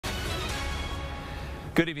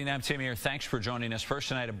Good evening, I'm Tim here. Thanks for joining us. First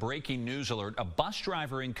tonight, a breaking news alert. A bus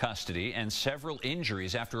driver in custody and several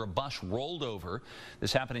injuries after a bus rolled over.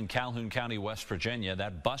 This happened in Calhoun County, West Virginia.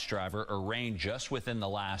 That bus driver arraigned just within the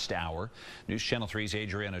last hour. News Channel 3's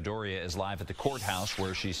Adriana Doria is live at the courthouse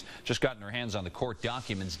where she's just gotten her hands on the court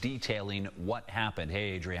documents detailing what happened.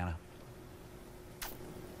 Hey, Adriana.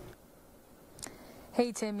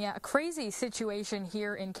 Hey, Tim. Yeah, a crazy situation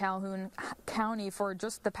here in Calhoun County for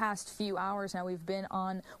just the past few hours now. We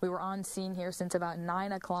were on scene here since about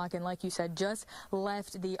 9 o'clock, and like you said, just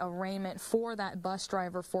left the arraignment for that bus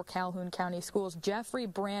driver for Calhoun County Schools. Jeffrey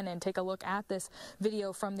Brannon, take a look at this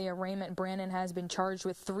video from the arraignment. Brannon has been charged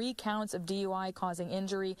with 3 counts of DUI causing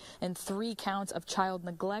injury and 3 counts of child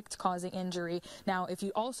neglect causing injury. Now, if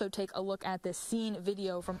you also take a look at this scene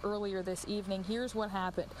video from earlier this evening, here's what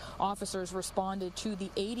happened. Officers responded to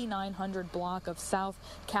the 8900 block of South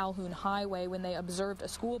Calhoun Highway when they observed a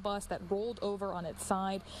school bus that rolled over on its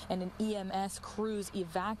side and an EMS crews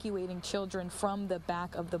evacuating children from the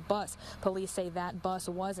back of the bus. Police say that bus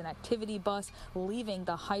was an activity bus leaving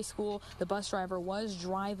the high school. The bus driver was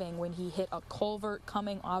driving when he hit a culvert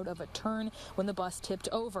coming out of a turn when the bus tipped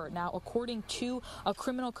over. Now, according to a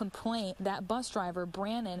criminal complaint, that bus driver,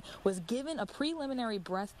 Brannon, was given a preliminary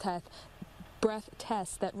breath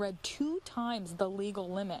test that read 2 times the legal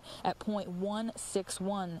limit at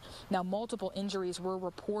 .161. Now, multiple injuries were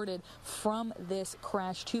reported from this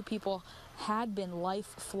crash. 2 people had been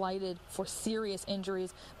life-flighted for serious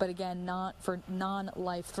injuries, but again, not for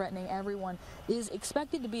non-life-threatening. Everyone is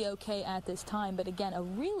expected to be okay at this time, but again, a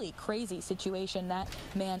really crazy situation. That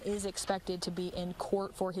man is expected to be in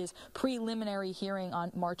court for his preliminary hearing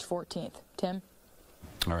on March 14th. Tim?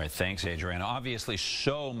 All right, thanks, Adriana. Obviously,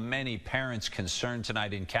 so many parents concerned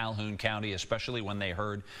tonight in Calhoun County, especially when they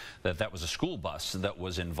heard that that was a school bus that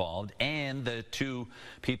was involved and the 2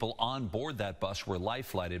 people on board that bus were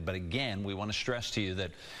life-flighted. But again, we want to stress to you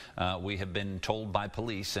that we have been told by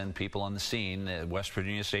police and people on the scene, West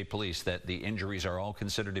Virginia State Police, that the injuries are all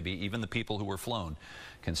considered to be, even the people who were flown,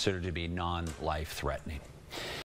 considered to be non-life-threatening.